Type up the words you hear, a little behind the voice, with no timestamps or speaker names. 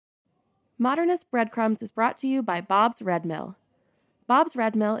Modernist Breadcrumbs is brought to you by Bob's Red Mill. Bob's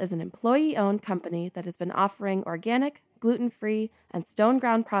Red Mill is an employee-owned company that has been offering organic, gluten-free, and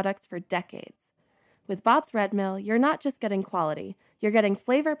stone-ground products for decades. With Bob's Red Mill, you're not just getting quality, you're getting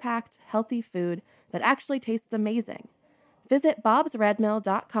flavor-packed, healthy food that actually tastes amazing. Visit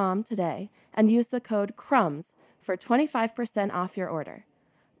bobsredmill.com today and use the code CRUMBS for 25% off your order.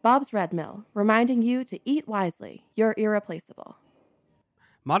 Bob's Red Mill, reminding you to eat wisely. You're irreplaceable.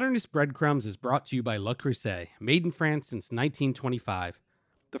 Modernist Breadcrumbs is brought to you by Le Creuset, made in France since 1925.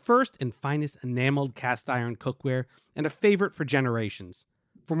 The first and finest enameled cast iron cookware and a favorite for generations.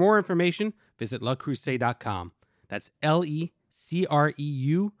 For more information, visit lecreuset.com. That's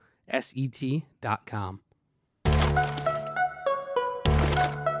LECREUSET.com.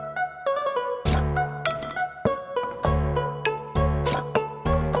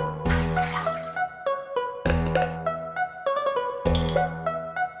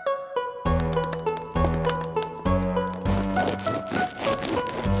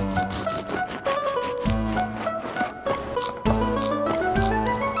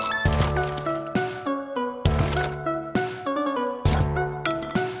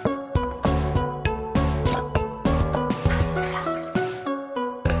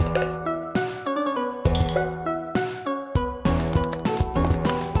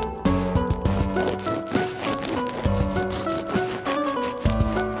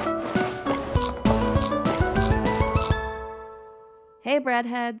 Hey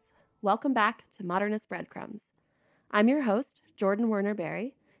breadheads! Welcome back to Modernist Breadcrumbs. I'm your host, Jordan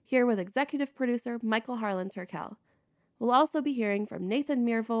Werner-Berry, here with executive producer Michael Harlan Turkel. We'll also be hearing from Nathan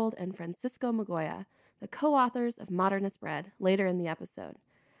Myhrvold and Francisco Migoya, the co-authors of Modernist Bread, later in the episode,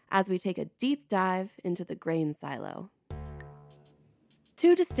 as we take a deep dive into the grain silo.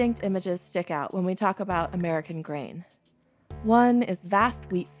 Two distinct images stick out when we talk about American grain. One is vast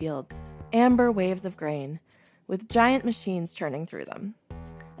wheat fields, amber waves of grain, with giant machines churning through them.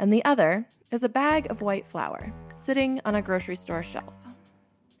 And the other is a bag of white flour, sitting on a grocery store shelf.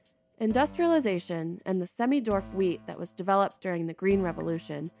 Industrialization and the semi-dwarf wheat that was developed during the Green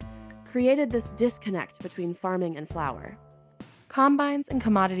Revolution created this disconnect between farming and flour. Combines and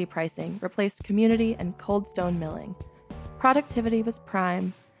commodity pricing replaced community and cold stone milling. Productivity was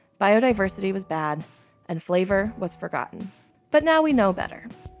prime, biodiversity was bad, and flavor was forgotten. But now we know better.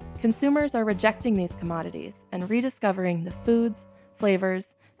 Consumers are rejecting these commodities and rediscovering the foods,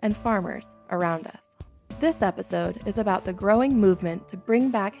 flavors, and farmers around us. This episode is about the growing movement to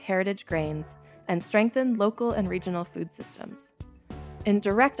bring back heritage grains and strengthen local and regional food systems. In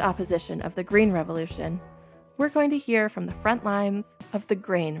direct opposition of the Green Revolution, we're going to hear from the front lines of the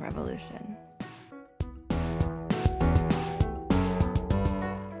Grain Revolution.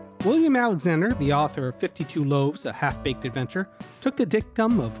 William Alexander, the author of 52 Loaves, A Half-Baked Adventure, took the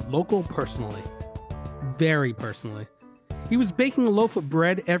dictum of local personally. Very personally. He was baking a loaf of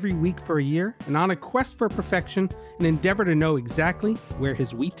bread every week for a year and on a quest for perfection, an endeavor to know exactly where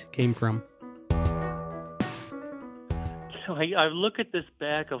his wheat came from. So I look at this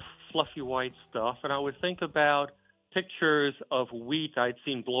bag of fluffy white stuff and I would think about pictures of wheat I'd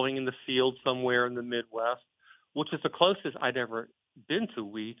seen blowing in the field somewhere in the Midwest, which is the closest I'd ever been to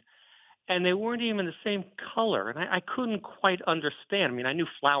wheat. And they weren't even the same color. And I couldn't quite understand. I mean, I knew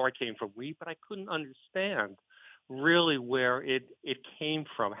flour came from wheat, but I couldn't understand really where it came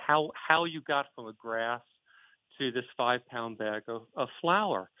from, how you got from a grass to this 5-pound bag of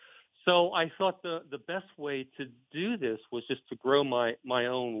flour. So I thought the best way to do this was just to grow my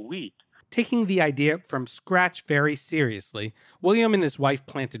own wheat. Taking the idea from scratch very seriously, William and his wife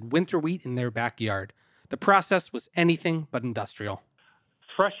planted winter wheat in their backyard. The process was anything but industrial.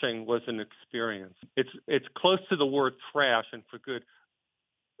 Threshing was an experience. It's close to the word thrash, and for good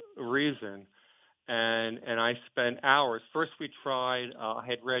reason. And I spent hours. First, we tried. I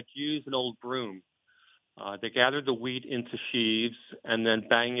had read use an old broom. They gathered the wheat into sheaves and then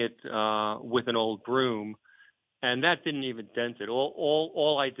bang it with an old broom, and that didn't even dent it.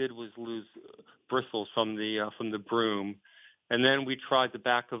 All I did was lose bristles from the broom, and then we tried the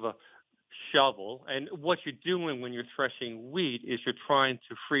back of a shovel. And what you're doing when you're threshing wheat is you're trying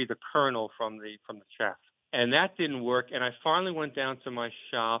to free the kernel from the chaff. And that didn't work. And I finally went down to my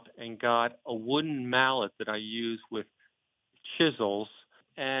shop and got a wooden mallet that I use with chisels.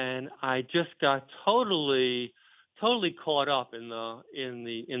 And I just got totally caught up in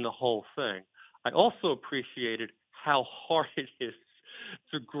the whole thing. I also appreciated how hard it is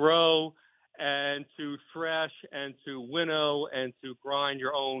to grow and to thresh and to winnow and to grind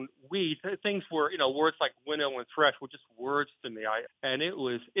your own wheat. Things were, words like winnow and thresh were just words to me. And it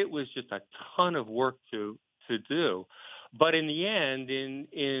was just a ton of work to do. But in the end,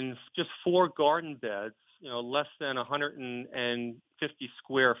 in just 4 garden beds, less than 150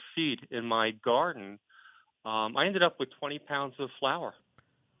 square feet in my garden, I ended up with 20 pounds of flour.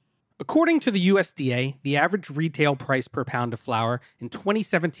 According to the USDA, the average retail price per pound of flour in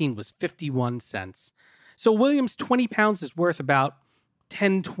 2017 was 51 cents. So Williams' 20 pounds is worth about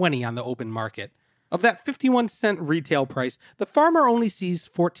 $10.20 on the open market. Of that 51-cent retail price, the farmer only sees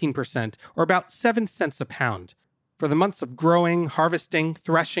 14%, or about 7 cents a pound. For the months of growing, harvesting,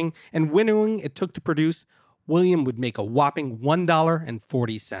 threshing, and winnowing it took to produce, William would make a whopping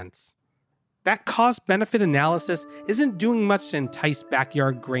 $1.40. That cost-benefit analysis isn't doing much to entice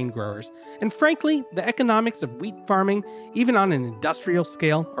backyard grain growers, and frankly, the economics of wheat farming, even on an industrial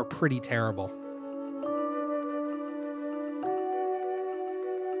scale, are pretty terrible.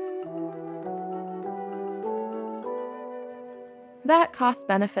 That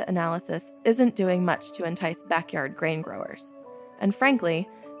cost-benefit analysis isn't doing much to entice backyard grain growers. And frankly,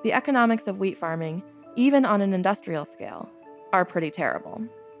 the economics of wheat farming, even on an industrial scale, are pretty terrible.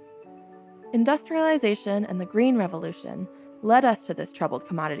 Industrialization and the Green Revolution led us to this troubled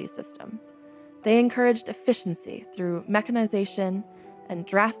commodity system. They encouraged efficiency through mechanization and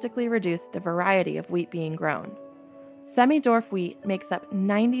drastically reduced the variety of wheat being grown. Semi-dwarf wheat makes up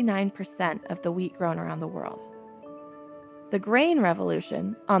 99% of the wheat grown around the world. The Grain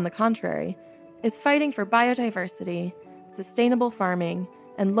Revolution, on the contrary, is fighting for biodiversity, sustainable farming,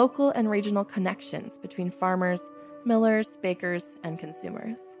 and local and regional connections between farmers, millers, bakers, and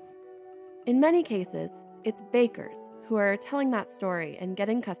consumers. In many cases, it's bakers who are telling that story and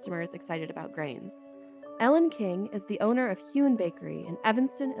getting customers excited about grains. Ellen King is the owner of Huhn Bakery in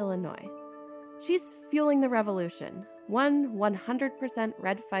Evanston, Illinois. She's fueling the revolution, one 100%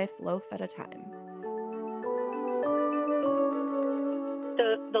 red fife loaf at a time.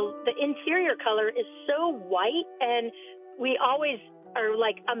 The interior color is so white, and we always are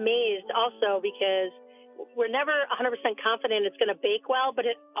amazed also because we're never 100% confident it's going to bake well, but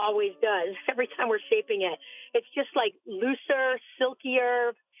it always does every time we're shaping it. It's just looser,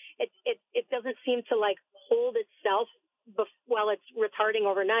 silkier. It doesn't seem to hold itself while it's retarding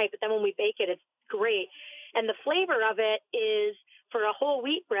overnight, but then when we bake it, it's great. And the flavor of it is, for a whole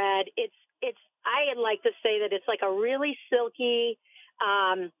wheat bread, I like to say that it's like a really silky,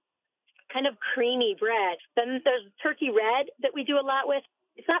 kind of creamy bread. Then there's turkey red that we do a lot with.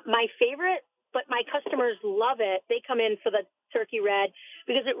 It's not my favorite, but my customers love it. They come in for the turkey red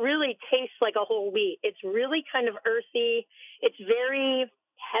because it really tastes like a whole wheat. It's really kind of earthy. It's very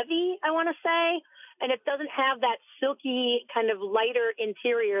heavy, I want to say, and it doesn't have that silky kind of lighter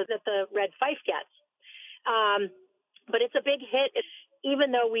interior that the red fife gets. But it's a big hit.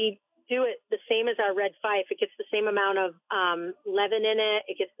 Even though we do it the same as our red fife, it gets the same amount of leaven in it.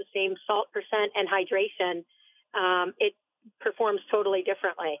 It gets the same salt percent and hydration. It performs totally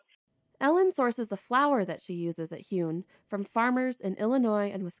differently. Ellen sources the flour that she uses at Huhn from farmers in Illinois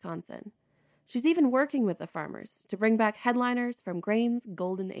and Wisconsin. She's even working with the farmers to bring back headliners from grain's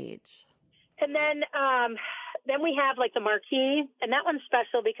golden age. And then we have the Marquis, and that one's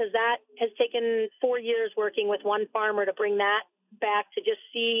special because that has taken 4 years working with one farmer to bring that back to just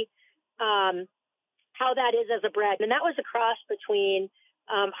see how that is as a bread. And that was a cross between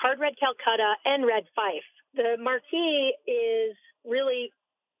hard red Calcutta and red fife. The Marquis is really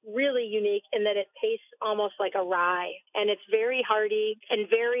unique in that it tastes almost like a rye, and it's very hearty and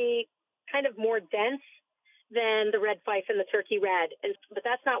very kind of more dense than the red fife and the turkey red. But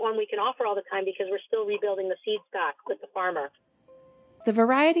that's not one we can offer all the time because we're still rebuilding the seed stock with the farmer. The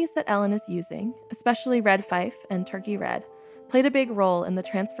varieties that Ellen is using, especially red fife and turkey red, played a big role in the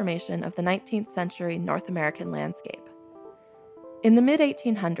transformation of the 19th century North American landscape. In the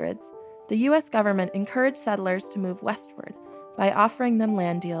mid-1800s, the U.S. government encouraged settlers to move westward by offering them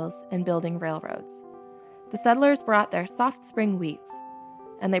land deals and building railroads. The settlers brought their soft spring wheats,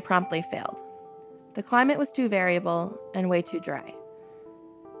 and they promptly failed. The climate was too variable and way too dry.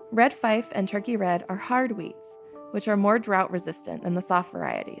 Red fife and turkey red are hard wheats, which are more drought-resistant than the soft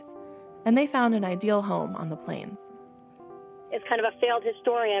varieties, and they found an ideal home on the plains. As kind of a failed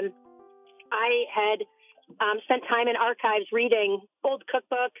historian, I had spent time in archives reading old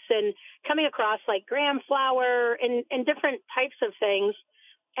cookbooks and coming across Graham flour and different types of things.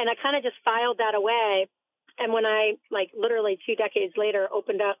 And I kind of just filed that away. And when I literally 2 decades later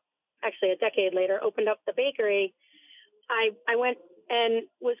a decade later, opened up the bakery, I went and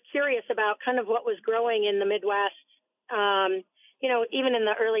was curious about kind of what was growing in the Midwest, even in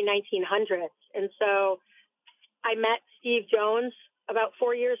the early 1900s. And so I met Steve Jones about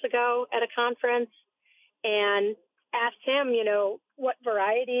 4 years ago at a conference and asked him, what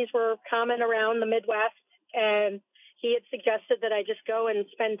varieties were common around the Midwest. And he had suggested that I just go and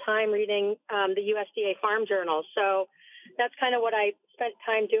spend time reading the USDA farm journals. So that's kind of what I spent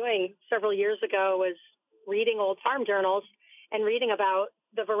time doing several years ago, was reading old farm journals and reading about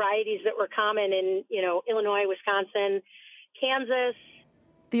the varieties that were common in, Illinois, Wisconsin, Kansas.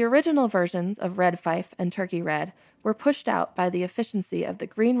 The original versions of Red Fife and Turkey Red were pushed out by the efficiency of the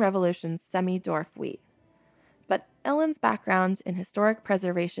Green Revolution's semi-dwarf wheat. But Ellen's background in historic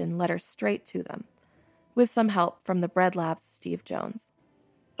preservation led her straight to them, with some help from the Bread Lab's Steve Jones.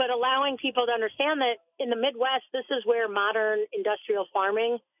 But allowing people to understand that in the Midwest, this is where modern industrial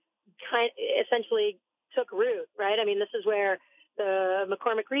farming essentially took root, right? I mean, this is where the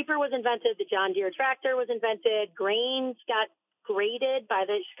McCormick Reaper was invented, the John Deere tractor was invented, grains got graded by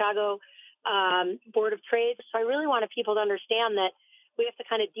the Chicago Board of Trade. So I really wanted people to understand that we have to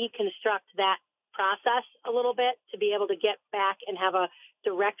kind of deconstruct that process a little bit to be able to get back and have a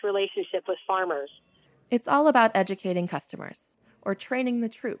direct relationship with farmers. It's all about educating customers, or training the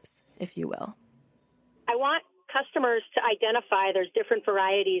troops, if you will. I want customers to identify there's different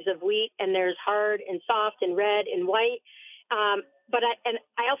varieties of wheat, and there's hard and soft and red and white. But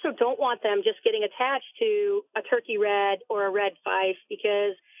I also don't want them just getting attached to a Turkey Red or a Red Fife,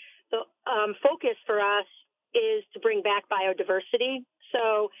 because the focus for us is to bring back biodiversity.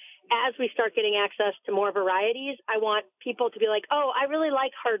 So as we start getting access to more varieties, I want people to be like, oh, I really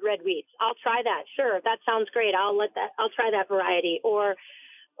like hard red wheats. I'll try that. Sure, that sounds great. I'll try that variety. Or,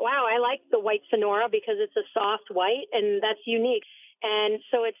 wow, I like the white Sonora because it's a soft white and that's unique. And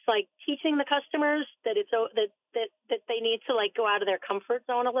so it's like teaching the customers that that they need to like go out of their comfort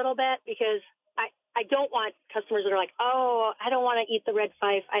zone a little bit, because I don't want customers that are like, oh, I don't want to eat the Red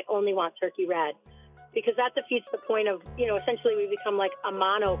Fife. I only want Turkey Red. Because that defeats the point of, essentially we become like a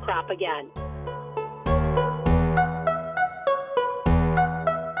monocrop again.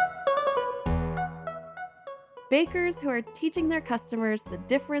 Bakers who are teaching their customers the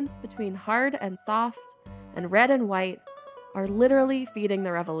difference between hard and soft and red and white are literally feeding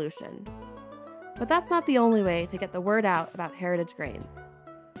the revolution. But that's not the only way to get the word out about heritage grains.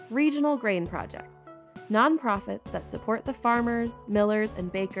 Regional grain projects, nonprofits that support the farmers, millers,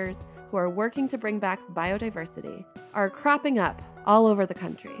 and bakers who are working to bring back biodiversity, are cropping up all over the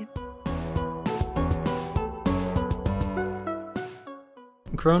country.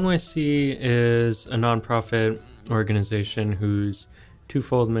 Grow NYC is a nonprofit organization whose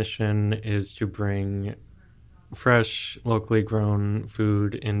twofold mission is to bring fresh, locally grown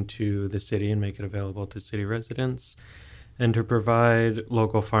food into the city and make it available to city residents, and to provide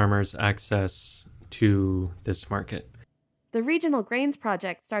local farmers access to this market. The Regional Grains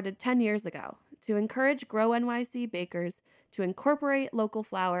Project started 10 years ago to encourage Grow NYC bakers to incorporate local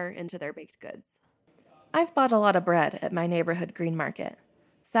flour into their baked goods. I've bought a lot of bread at my neighborhood green market.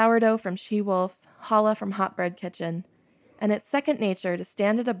 Sourdough from She-Wolf, challah from Hot Bread Kitchen, and it's second nature to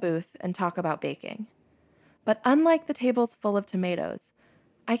stand at a booth and talk about baking. But unlike the tables full of tomatoes,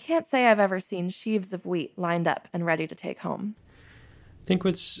 I can't say I've ever seen sheaves of wheat lined up and ready to take home. I think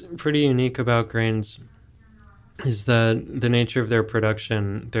what's pretty unique about grains is that the nature of their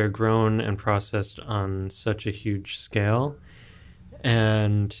production, they're grown and processed on such a huge scale,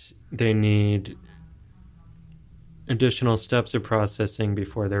 and they need additional steps of processing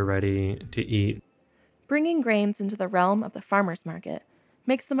before they're ready to eat. Bringing grains into the realm of the farmer's market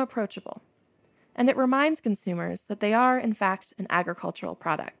makes them approachable, and it reminds consumers that they are, in fact, an agricultural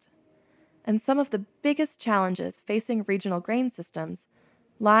product. And some of the biggest challenges facing regional grain systems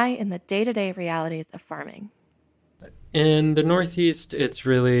lie in the day-to-day realities of farming. In the Northeast, it's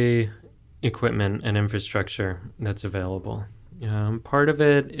really equipment and infrastructure that's available. Part of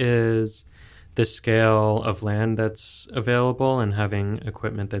it is the scale of land that's available and having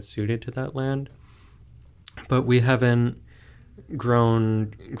equipment that's suited to that land. But we haven't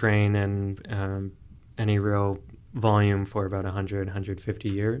grown grain in any real volume for about 100, 150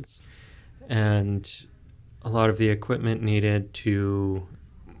 years. And a lot of the equipment needed to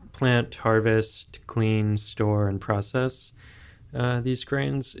plant, harvest, clean, store, and process these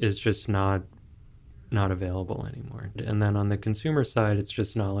grains is just not available anymore. And then on the consumer side, it's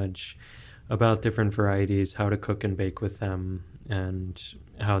just knowledge about different varieties, how to cook and bake with them, and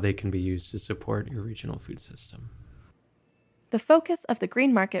how they can be used to support your regional food system. The focus of the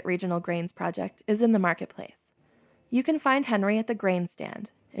Green Market Regional Grains Project is in the marketplace. You can find Henry at the Grain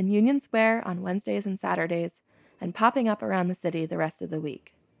Stand in Union Square on Wednesdays and Saturdays, and popping up around the city the rest of the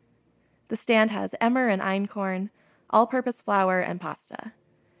week. The stand has emmer and einkorn, all-purpose flour, and pasta.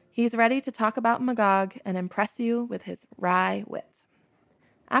 He's ready to talk about Magog and impress you with his wry wit.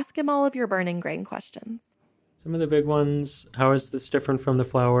 Ask him all of your burning grain questions. Some of the big ones: how is this different from the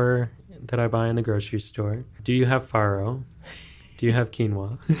flour that I buy in the grocery store? Do you have farro? Do you have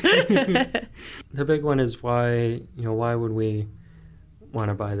quinoa? The big one is why would we want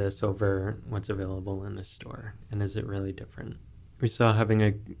to buy this over what's available in the store? And is it really different? We saw having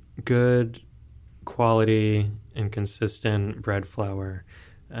a good quality and consistent bread flour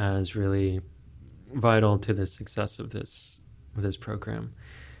as really vital to the success of this program.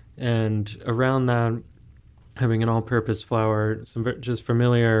 And around that, having an all-purpose flour, some just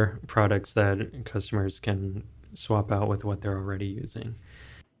familiar products that customers can swap out with what they're already using.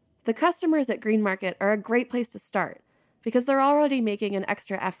 The customers at Green Market are a great place to start because they're already making an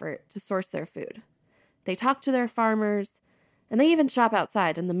extra effort to source their food. They talk to their farmers, and they even shop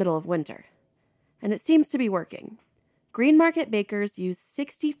outside in the middle of winter. And it seems to be working. Green Market bakers use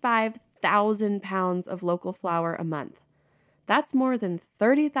 65,000 pounds of local flour a month. That's more than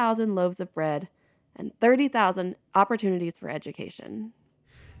 30,000 loaves of bread and 30,000 opportunities for education.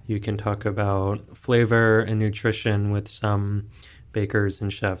 You can talk about flavor and nutrition with some bakers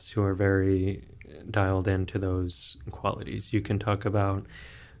and chefs who are very dialed into those qualities. You can talk about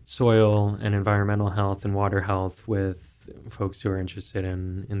soil and environmental health and water health with folks who are interested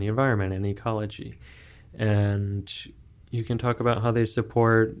in the environment and ecology. And you can talk about how they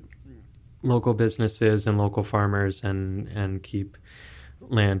support local businesses and local farmers and keep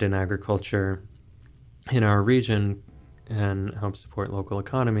land and agriculture in our region and help support local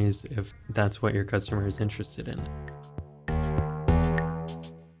economies if that's what your customer is interested in.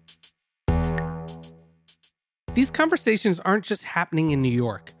 These conversations aren't just happening in New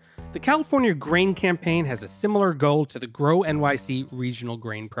York. The California Grain Campaign has a similar goal to the Grow NYC Regional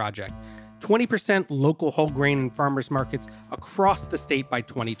Grain Project. 20% local whole grain and farmers markets across the state by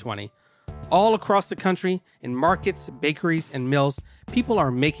 2020. All across the country, in markets, bakeries, and mills, people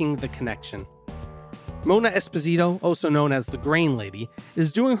are making the connection. Mona Esposito, also known as the Grain Lady,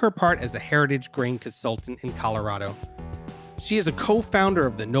 is doing her part as a heritage grain consultant in Colorado. She is a co-founder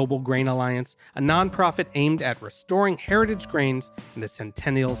of the Noble Grain Alliance, a nonprofit aimed at restoring heritage grains in the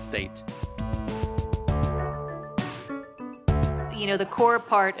Centennial State. The core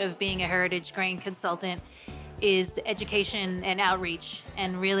part of being a heritage grain consultant is education and outreach,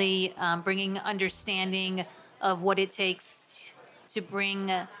 and really bringing understanding of what it takes to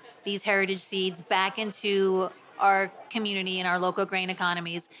bring these heritage seeds back into our community and our local grain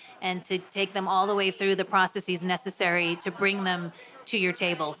economies, and to take them all the way through the processes necessary to bring them to your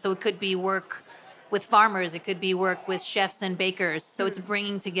table. So it could be work with farmers, it could be work with chefs and bakers. So it's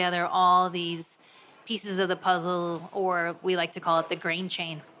bringing together all these pieces of the puzzle, or we like to call it the grain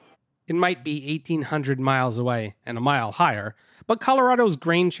chain. It might be 1,800 miles away and a mile higher, but Colorado's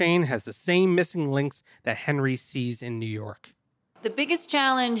grain chain has the same missing links that Henry sees in New York. The biggest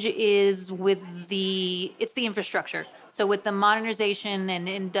challenge is it's the infrastructure. So with the modernization and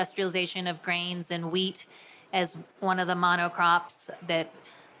industrialization of grains and wheat as one of the monocrops that,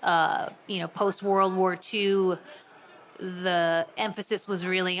 post-World War II, the emphasis was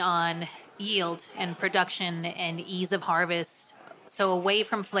really on yield and production and ease of harvest. So away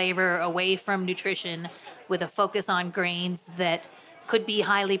from flavor, away from nutrition, with a focus on grains that could be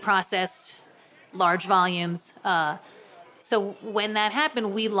highly processed, large volumes. So when that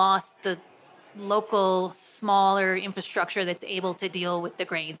happened, we lost the local, smaller infrastructure that's able to deal with the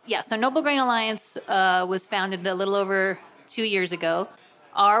grains. Yeah, so Noble Grain Alliance was founded a little over 2 years ago.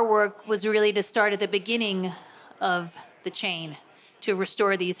 Our work was really to start at the beginning of the chain to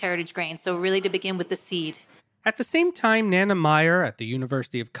restore these heritage grains, so really to begin with the seed. At the same time, Nana Meyer at the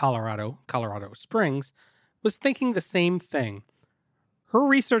University of Colorado, Colorado Springs, was thinking the same thing. Her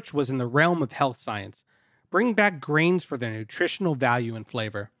research was in the realm of health science, bringing back grains for their nutritional value and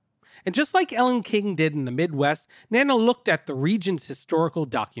flavor. And just like Ellen King did in the Midwest, Nana looked at the region's historical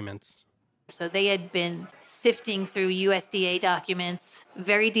documents. So they had been sifting through USDA documents,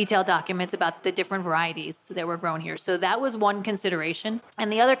 very detailed documents about the different varieties that were grown here. So that was one consideration.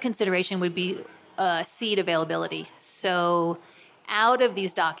 And the other consideration would be seed availability. So out of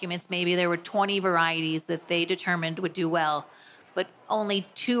these documents, maybe there were 20 varieties that they determined would do well, but only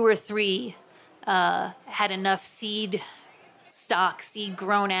 2 or 3 had enough seed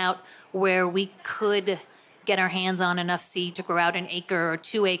grown out where we could get our hands on enough seed to grow out an acre or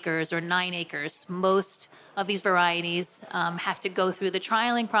 2 acres or 9 acres. Most of these varieties have to go through the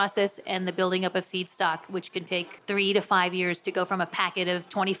trialing process and the building up of seed stock, which can take 3 to 5 years to go from a packet of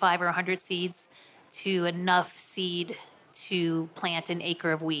 25 or 100 seeds to enough seed to plant an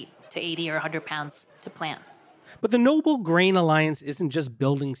acre of wheat, to 80 or 100 pounds to plant. But the Noble Grain Alliance isn't just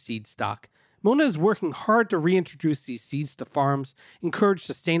building seed stock. Mona is working hard to reintroduce these seeds to farms, encourage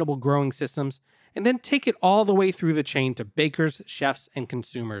sustainable growing systems, and then take it all the way through the chain to bakers, chefs, and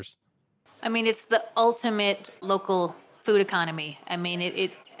consumers. I mean, it's the ultimate local food economy. I mean,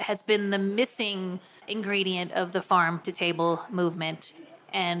 it has been the missing ingredient of the farm to table movement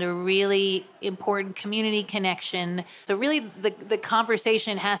and a really important community connection. So really the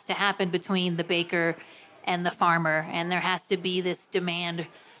conversation has to happen between the baker and the farmer, and there has to be this demand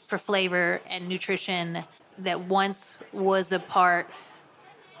for flavor and nutrition that once was a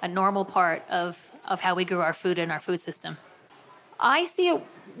normal part of how we grew our food and our food system. I see it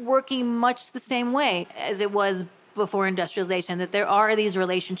working much the same way as it was before industrialization, that there are these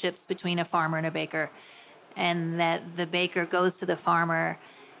relationships between a farmer and a baker, and that the baker goes to the farmer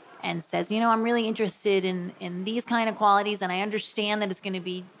and says, I'm really interested in these kind of qualities, and I understand that it's going to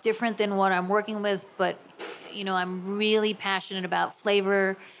be different than what I'm working with, but, I'm really passionate about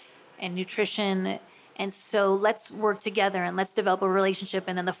flavor and nutrition, and so let's work together and let's develop a relationship.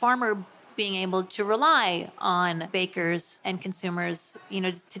 And then the farmer being able to rely on bakers and consumers,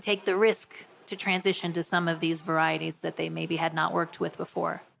 to take the risk to transition to some of these varieties that they maybe had not worked with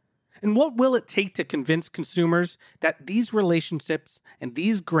before. And what will it take to convince consumers that these relationships and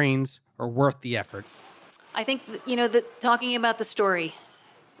these grains are worth the effort? I think, talking about the story,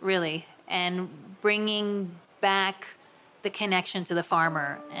 really, and bringing back the connection to the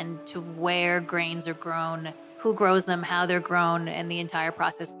farmer and to where grains are grown, who grows them, how they're grown, and the entire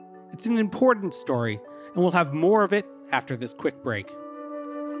process. It's an important story, and we'll have more of it after this quick break.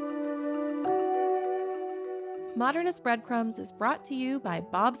 Modernist Breadcrumbs is brought to you by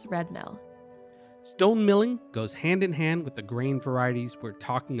Bob's Red Mill. Stone milling goes hand in hand with the grain varieties we're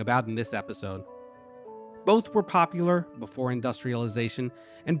talking about in this episode. Both were popular before industrialization,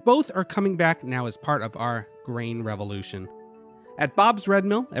 and both are coming back now as part of our grain revolution. At Bob's Red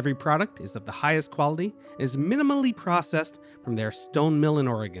Mill, every product is of the highest quality and is minimally processed from their stone mill in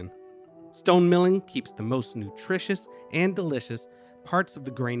Oregon. Stone milling keeps the most nutritious and delicious parts of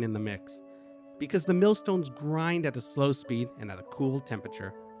the grain in the mix, because the millstones grind at a slow speed and at a cool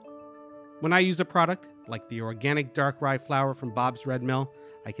temperature. When I use a product, like the organic dark rye flour from Bob's Red Mill,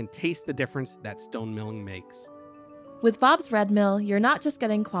 I can taste the difference that stone milling makes. With Bob's Red Mill, you're not just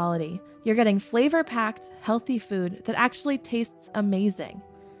getting quality, you're getting flavor-packed, healthy food that actually tastes amazing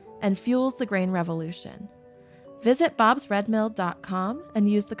and fuels the grain revolution. Visit bobsredmill.com and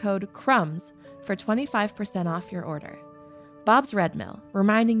use the code CRUMBS for 25% off your order. Bob's Red Mill,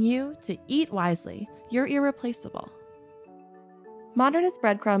 reminding you to eat wisely. You're irreplaceable. Modernist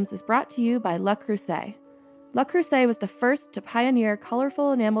Breadcrumbs is brought to you by Le Creuset. Le Creuset was the first to pioneer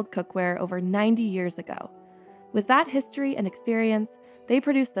colorful enameled cookware over 90 years ago. With that history and experience, they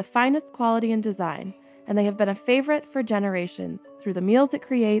produce the finest quality and design, and they have been a favorite for generations through the meals it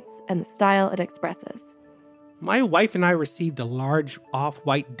creates and the style it expresses. My wife and I received a large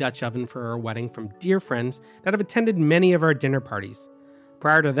off-white Dutch oven for our wedding from dear friends that have attended many of our dinner parties.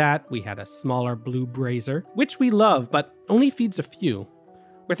 Prior to that, we had a smaller blue brazier, which we love, but only feeds a few.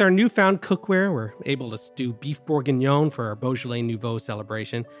 With our newfound cookware, we're able to stew beef bourguignon for our Beaujolais Nouveau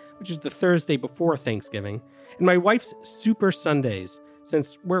celebration, which is the Thursday before Thanksgiving, and my wife's Super Sundays,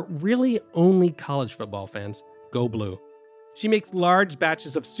 since we're really only college football fans. Go Blue. She makes large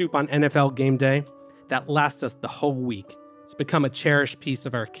batches of soup on NFL game day that lasts us the whole week. It's become a cherished piece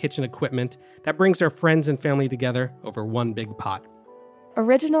of our kitchen equipment that brings our friends and family together over one big pot.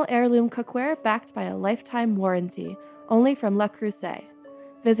 Original heirloom cookware backed by a lifetime warranty, only from Le Creuset.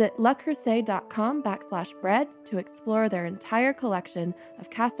 Visit lecreuset.com/bread to explore their entire collection of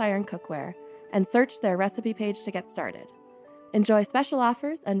cast iron cookware and search their recipe page to get started. Enjoy special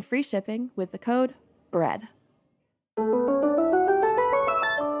offers and free shipping with the code BREAD.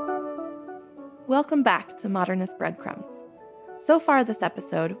 Welcome back to Modernist Breadcrumbs. So far this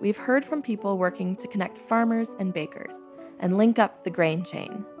episode, we've heard from people working to connect farmers and bakers and link up the grain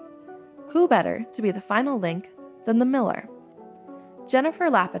chain. Who better to be the final link than the miller? Jennifer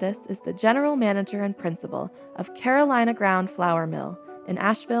Lapidus is the general manager and principal of Carolina Ground Flour Mill in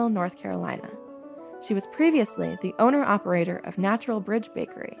Asheville, North Carolina. She was previously the owner-operator of Natural Bridge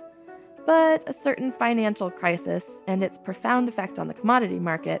Bakery, but a certain financial crisis and its profound effect on the commodity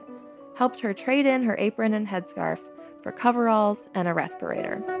market helped her trade in her apron and headscarf for coveralls and a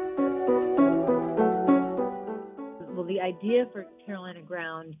respirator. Well, the idea for Carolina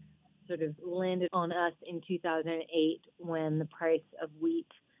Ground sort of landed on us in 2008 when the price of wheat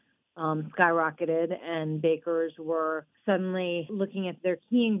skyrocketed and bakers were suddenly looking at their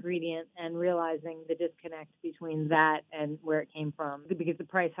key ingredient and realizing the disconnect between that and where it came from, because the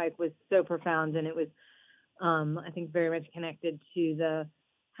price hike was so profound, and it was, I think, very much connected to the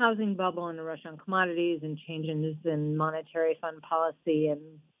housing bubble and the rush on commodities and changes in monetary fund policy and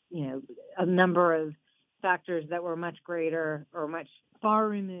a number of factors that were much greater or much far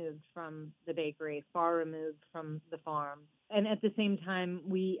removed from the bakery, far removed from the farm. And at the same time,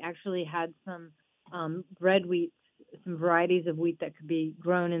 we actually had some bread wheat, some varieties of wheat that could be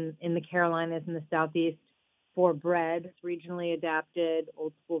grown in the Carolinas and the Southeast for bread, regionally adapted,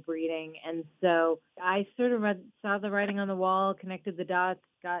 old school breeding. And so I sort of saw the writing on the wall, connected the dots,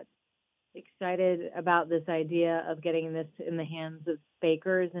 got excited about this idea of getting this in the hands of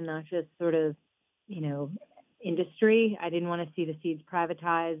bakers and not just sort of, industry. I didn't want to see the seeds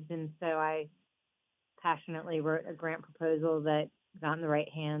privatized. And so I passionately wrote a grant proposal that got in the right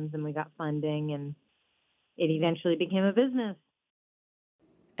hands, and we got funding, and it eventually became a business.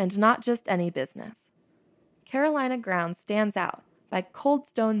 And not just any business. Carolina Ground stands out by cold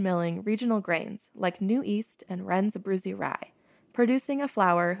stone milling regional grains like New East and Wren's Abruzzi Rye, producing a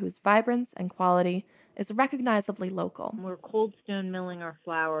flour whose vibrance and quality is recognizably local. We're cold stone milling our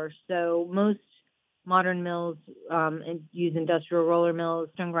flour, so most modern mills use industrial roller mills.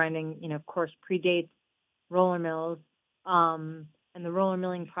 Stone grinding, of course, predates roller mills. And the roller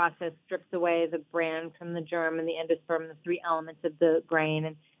milling process strips away the bran from the germ and the endosperm, the three elements of the grain,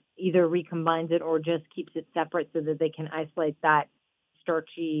 and either recombines it or just keeps it separate so that they can isolate that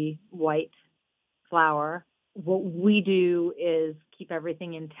starchy white flour. What we do is keep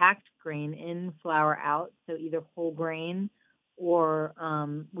everything intact, grain in, flour out, so either whole grain or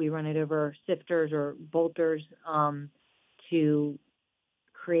we run it over sifters or bolters to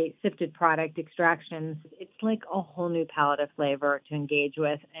create sifted product extractions. It's like a whole new palette of flavor to engage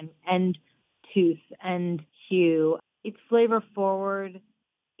with, and tooth and hue. It's flavor forward.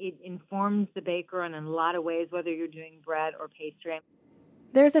 It informs the baker in a lot of ways, whether you're doing bread or pastry.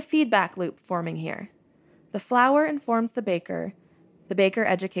 There's a feedback loop forming here. The flour informs the baker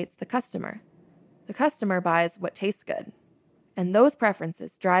educates the customer buys what tastes good, and those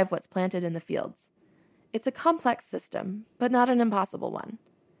preferences drive what's planted in the fields. It's a complex system, but not an impossible one.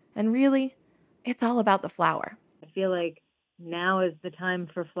 And really, it's all about the flour. I feel like now is the time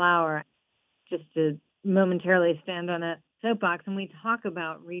for flour. Just to momentarily stand on a soapbox, and we talk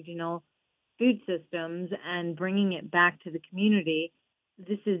about regional food systems and bringing it back to the community.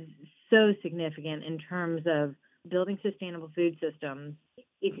 This is so significant in terms of building sustainable food systems.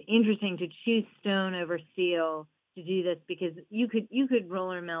 It's interesting to choose stone over steel to do this, because you could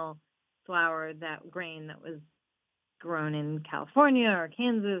roller mill flour, that grain that was grown in California or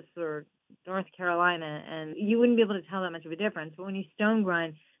Kansas or North Carolina, and you wouldn't be able to tell that much of a difference. But when you stone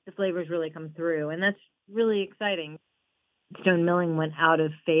grind, the flavors really come through, and that's really exciting. Stone milling went out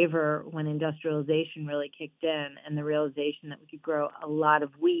of favor when industrialization really kicked in, and the realization that we could grow a lot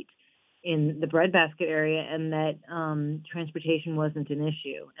of wheat in the breadbasket area, and that transportation wasn't an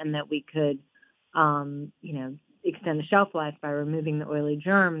issue, and that we could, extend the shelf life by removing the oily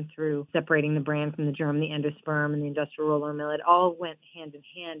germ through separating the bran from the germ, the endosperm, and the industrial roller mill. It all went hand in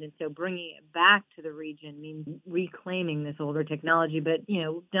hand, and so bringing it back to the region means reclaiming this older technology, but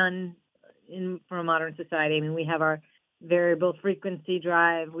done for a modern society. I mean, we have our variable frequency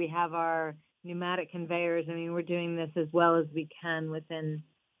drive, we have our pneumatic conveyors. I mean, we're doing this as well as we can within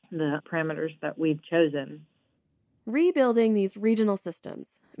the parameters that we've chosen. Rebuilding these regional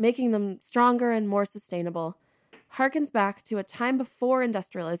systems, making them stronger and more sustainable, harkens back to a time before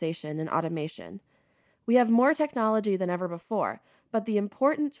industrialization and automation. We have more technology than ever before, but the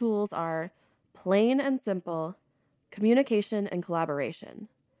important tools are plain and simple, communication and collaboration.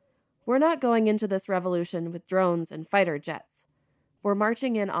 We're not going into this revolution with drones and fighter jets. We're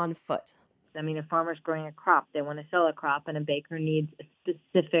marching in on foot. I mean, a farmer's growing a crop. They want to sell a crop, and a baker needs a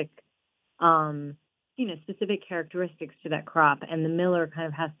specific characteristics to that crop. And the miller kind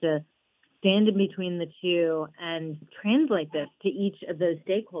of has to stand in between the two and translate this to each of those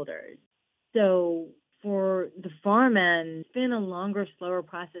stakeholders. So for the farm end, it's been a longer, slower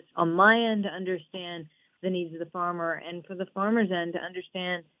process on my end to understand the needs of the farmer, and for the farmer's end to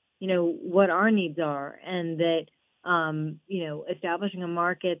understand, what our needs are, and that, establishing a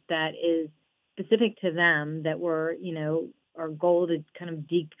market that is specific to them, that we're, our goal to kind of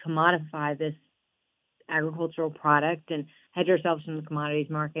decommodify this agricultural product and hedge ourselves from the commodities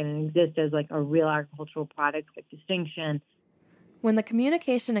market and exist as like a real agricultural product with distinction. When the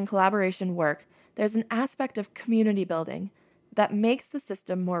communication and collaboration work, there's an aspect of community building that makes the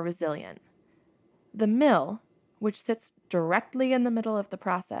system more resilient. The mill, which sits directly in the middle of the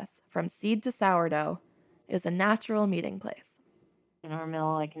process, from seed to sourdough, is a natural meeting place. In our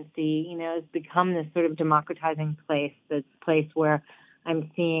mill, I can see, it's become this sort of democratizing place, this place where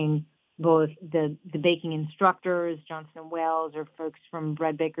I'm seeing both the baking instructors, Johnson & Wales, or folks from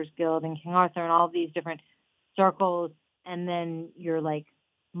Bread Bakers Guild and King Arthur, and all of these different circles, and then your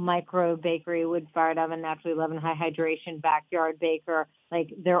micro bakery, wood-fired oven, naturally leavened, high hydration, backyard baker. Like,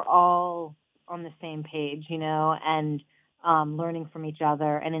 they're all on the same page, and learning from each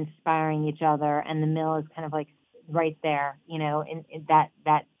other and inspiring each other. And the mill is kind of like right there, in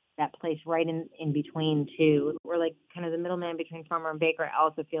that place right in between too. We're like kind of the middleman between farmer and baker. I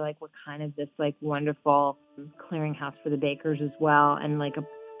also feel like we're kind of this like wonderful clearinghouse for the bakers as well, and like a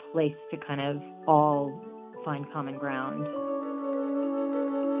place to kind of all find common ground.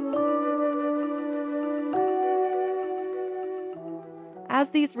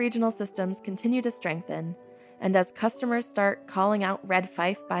 As these regional systems continue to strengthen, and as customers start calling out Red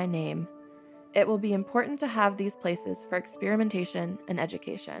Fife by name, it will be important to have these places for experimentation and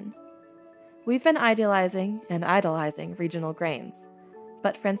education. We've been idealizing and idolizing regional grains,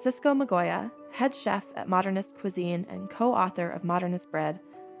 but Francisco Migoya, head chef at Modernist Cuisine and co-author of Modernist Bread,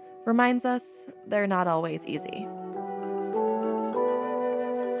 reminds us they're not always easy.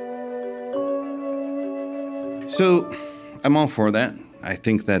 So I'm all for that. I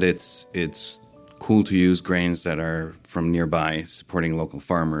think that it's cool to use grains that are from nearby, supporting local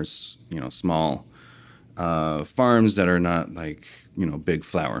farmers, small farms that are not like, big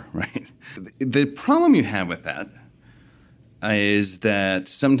flour, right? The problem you have with that is that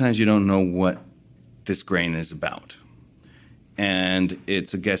sometimes you don't know what this grain is about. And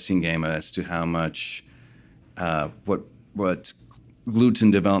it's a guessing game as to how much, what gluten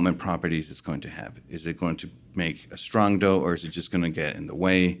development properties it's going to have. Is it going to make a strong dough, or is it just going to get in the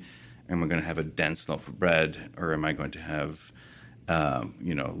way? And we're going to have a dense loaf of bread, or am I going to have,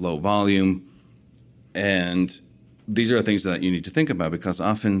 low volume? And these are things that you need to think about, because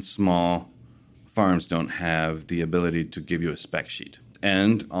often small farms don't have the ability to give you a spec sheet,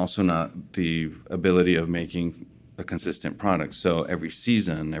 and also not the ability of making a consistent product. So every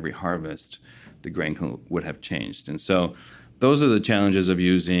season, every harvest, the grain would have changed. And so those are the challenges of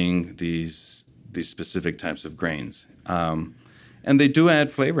using these specific types of grains. And they do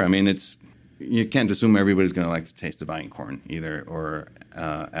add flavor. I mean, you can't assume everybody's going to like to taste the vine corn either, or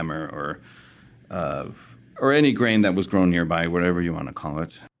emmer, or any grain that was grown nearby, whatever you want to call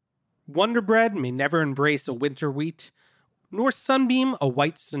it. Wonder Bread may never embrace a winter wheat, nor Sunbeam a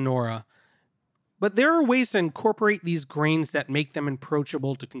white Sonora. But there are ways to incorporate these grains that make them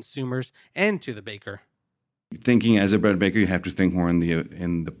approachable to consumers and to the baker. Thinking as a bread baker, you have to think more in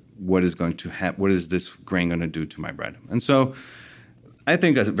the what is going to happen. What is this grain going to do to my bread? And so, I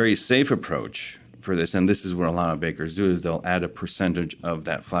think a very safe approach for this, and this is what a lot of bakers do, is they'll add a percentage of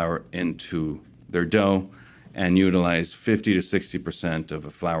that flour into their dough and utilize 50 to 60% of a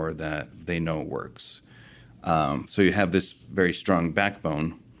flour that they know works. So you have this very strong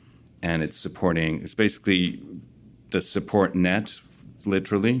backbone, and it's basically the support net,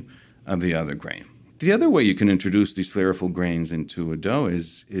 literally, of the other grain. The other way you can introduce these flavorful grains into a dough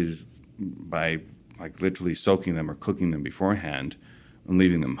is by literally soaking them or cooking them beforehand and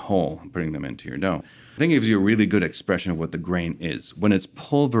leaving them whole and putting them into your dough. I think it gives you a really good expression of what the grain is. When it's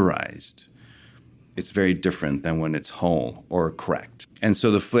pulverized, it's very different than when it's whole or cracked. And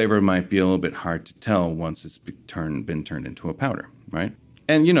so the flavor might be a little bit hard to tell once it's been turned into a powder, right?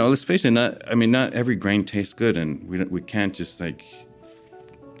 And, let's face it, not every grain tastes good, and we can't just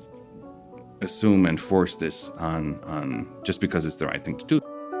assume and force this on just because it's the right thing to do.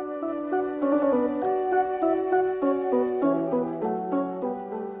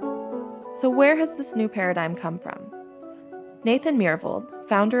 So where has this new paradigm come from? Nathan Myhrvold,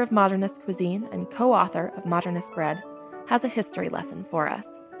 founder of Modernist Cuisine and co-author of Modernist Bread, has a history lesson for us.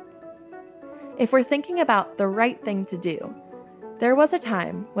 If we're thinking about the right thing to do, there was a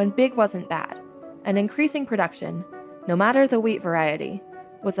time when big wasn't bad, and increasing production, no matter the wheat variety,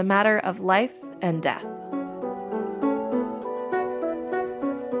 was a matter of life and death.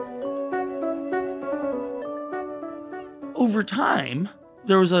 Over time,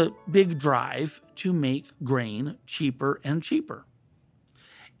 there was a big drive to make grain cheaper and cheaper.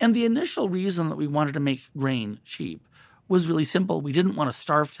 And the initial reason that we wanted to make grain cheap was really simple. We didn't want to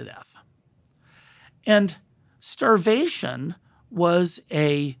starve to death. And starvation was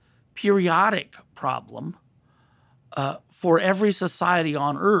a periodic problem for every society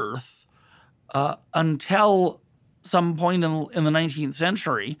on Earth until some point in the 19th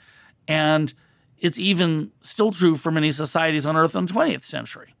century. And it's even still true for many societies on Earth in the 20th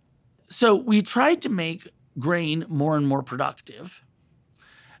century. So we tried to make grain more and more productive.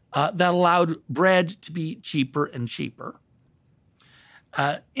 That allowed bread to be cheaper and cheaper.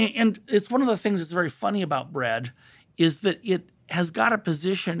 And it's one of the things that's very funny about bread is that it has got a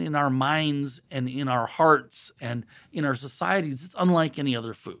position in our minds and in our hearts and in our societies. It's unlike any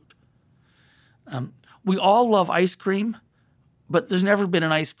other food. We all love ice cream, but there's never been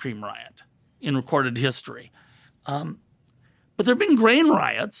an ice cream riot in recorded history. But there have been grain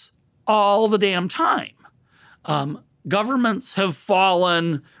riots all the damn time. Governments have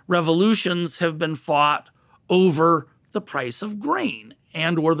fallen, revolutions have been fought over the price of grain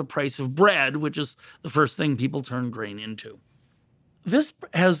and or the price of bread, which is the first thing people turn grain into. This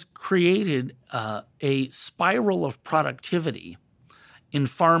has created a spiral of productivity in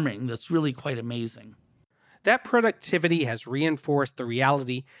farming that's really quite amazing. That productivity has reinforced the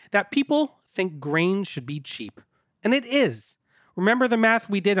reality that people think grain should be cheap. And it is. Remember the math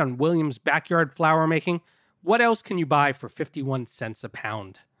we did on William's backyard flour making? What else can you buy for 51 cents a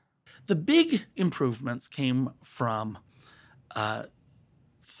pound? The big improvements came from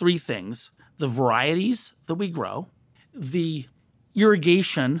three things: the varieties that we grow, the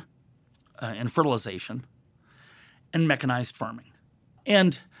irrigation and fertilization, and mechanized farming.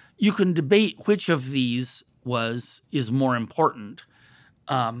 And you can debate which of these is more important,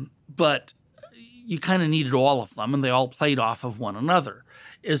 but you kind of needed all of them, and they all played off of one another.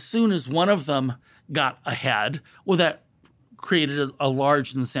 As soon as one of them got ahead, well, that created a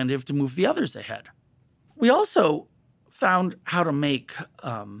large incentive to move the others ahead. We also found how to make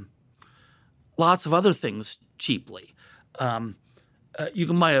lots of other things cheaply. You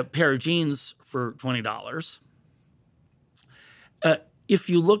can buy a pair of jeans for $20. If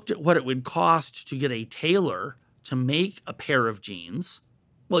you looked at what it would cost to get a tailor to make a pair of jeans,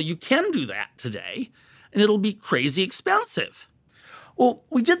 well, you can do that today, and it'll be crazy expensive. Well,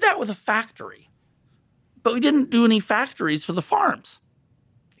 we did that with a factory, but we didn't do any factories for the farms,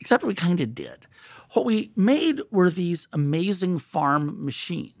 except we kind of did. What we made were these amazing farm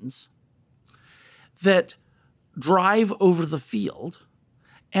machines that drive over the field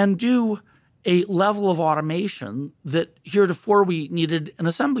and do a level of automation that heretofore we needed an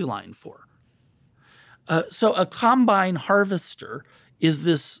assembly line for. So a combine harvester is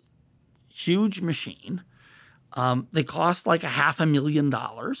this huge machine. They cost like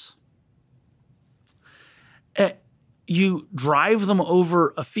 $500,000. You drive them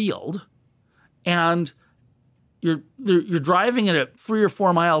over a field, and you're driving it at 3 or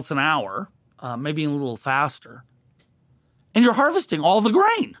 4 miles an hour, maybe a little faster, and you're harvesting all the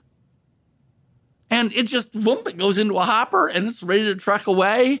grain. And it just, it goes into a hopper, and it's ready to truck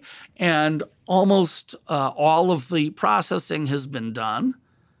away, and almost all of the processing has been done.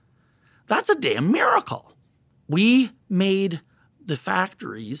 That's a damn miracle. We made the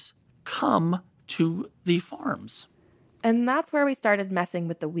factories come to the farms. And that's where we started messing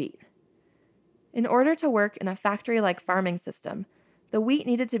with the wheat. In order to work in a factory-like farming system, the wheat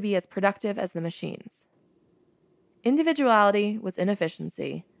needed to be as productive as the machines. Individuality was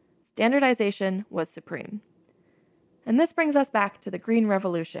inefficiency. Standardization was supreme. And this brings us back to the Green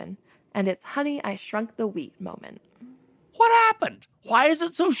Revolution and its honey, I shrunk the wheat moment. What happened? Why is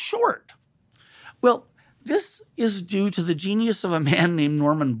it so short? Well, this is due to the genius of a man named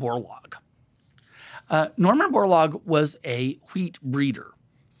Norman Borlaug. Norman Borlaug was a wheat breeder,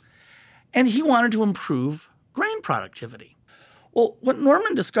 and he wanted to improve grain productivity. Well, what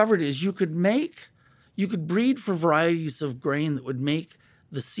Norman discovered is you could breed for varieties of grain that would make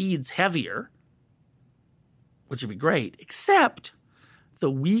the seeds heavier, which would be great, except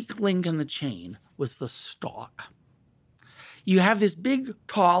the weak link in the chain was the stalk. You have this big,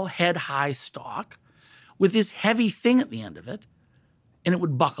 tall, head-high stalk with this heavy thing at the end of it, and it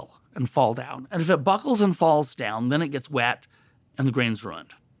would buckle and fall down. And if it buckles and falls down, then it gets wet and the grain's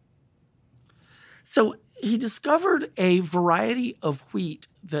ruined. So he discovered a variety of wheat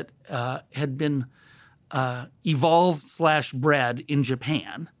that had been evolved/bred in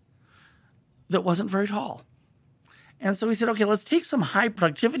Japan that wasn't very tall. And so he said, okay, let's take some high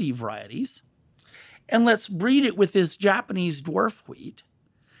productivity varieties and let's breed it with this Japanese dwarf wheat.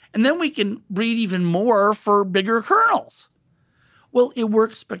 And then we can breed even more for bigger kernels. Well, it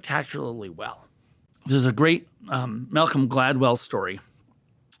works spectacularly well. There's a great Malcolm Gladwell story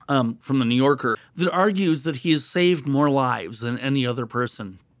from the New Yorker that argues that he has saved more lives than any other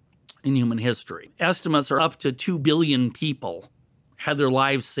person in human history. Estimates are up to 2 billion people had their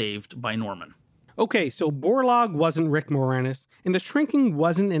lives saved by Norman. Okay, so Borlaug wasn't Rick Moranis, and the shrinking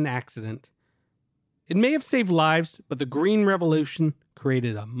wasn't an accident. It may have saved lives, but the Green Revolution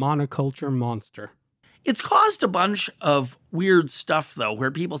created a monoculture monster. It's caused a bunch of weird stuff, though, where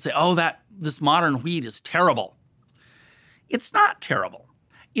people say, oh, this modern wheat is terrible. It's not terrible.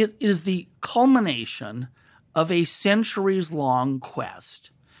 It is the culmination of a centuries-long quest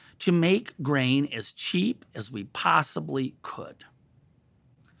to make grain as cheap as we possibly could.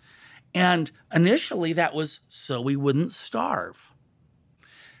 And initially, that was so we wouldn't starve.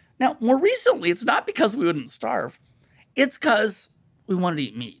 Now, more recently, it's not because we wouldn't starve. It's because we wanted to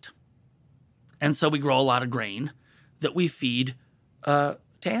eat meat. And so we grow a lot of grain that we feed to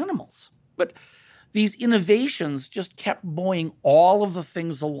animals. But these innovations just kept buoying all of the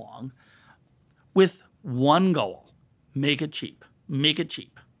things along with one goal: make it cheap, make it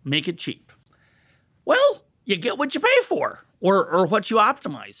cheap, make it cheap. Well, you get what you pay for, or what you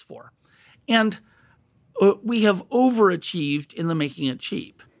optimize for. And we have overachieved in the making it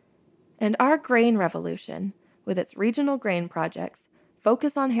cheap. And our grain revolution, with its regional grain projects,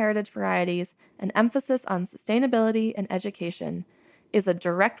 focus on heritage varieties, and emphasis on sustainability and education, is a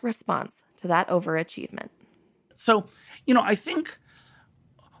direct response to that overachievement. So, I think,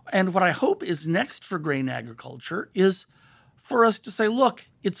 and what I hope is next for grain agriculture is for us to say, look,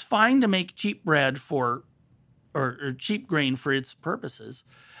 it's fine to make cheap bread or cheap grain for its purposes,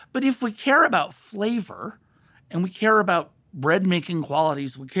 but if we care about flavor and we care about bread making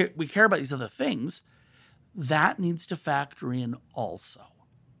qualities, we care about these other things, that needs to factor in also.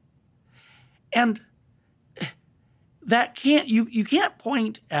 And that you can't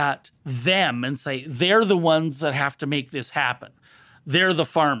point at them and say they're the ones that have to make this happen. They're the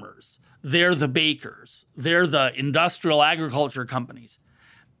farmers, they're the bakers, they're the industrial agriculture companies.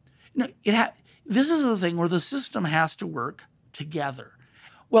 This is the thing where the system has to work together.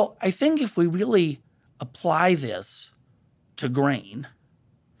 Well, I think if we really apply this to grain,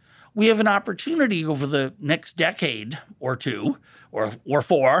 we have an opportunity over the next decade or two, or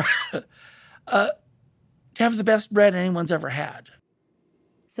four, to have the best bread anyone's ever had.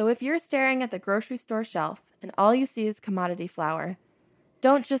 So if you're staring at the grocery store shelf and all you see is commodity flour,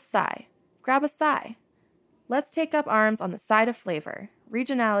 don't just sigh. Grab a sigh. Let's take up arms on the side of flavor,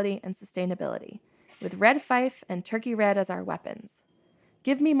 regionality, and sustainability, with Red Fife and Turkey Red as our weapons.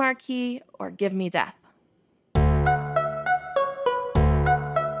 Give me Marquis or give me death.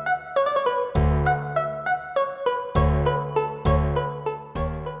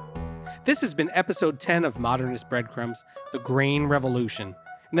 This has been episode 10 of Modernist Breadcrumbs, The Grain Revolution.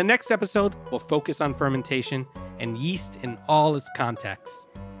 In the next episode, we'll focus on fermentation and yeast in all its contexts.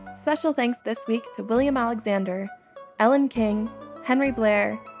 Special thanks this week to William Alexander, Ellen King, Henry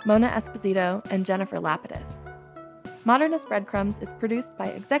Blair, Mona Esposito, and Jennifer Lapidus. Modernist Breadcrumbs is produced by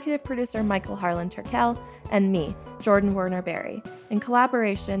executive producer Michael Harlan Turkel and me, Jordan Werner Berry, in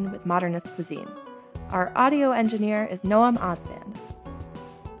collaboration with Modernist Cuisine. Our audio engineer is Noam Osband.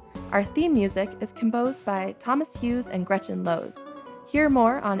 Our theme music is composed by Thomas Hughes and Gretchen Lowe's. Hear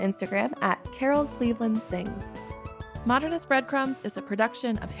more on Instagram at Carol Cleveland Sings. Modernist Breadcrumbs is a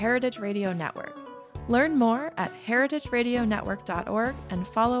production of Heritage Radio Network. Learn more at heritageradionetwork.org and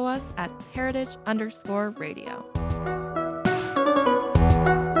follow us at heritage_radio.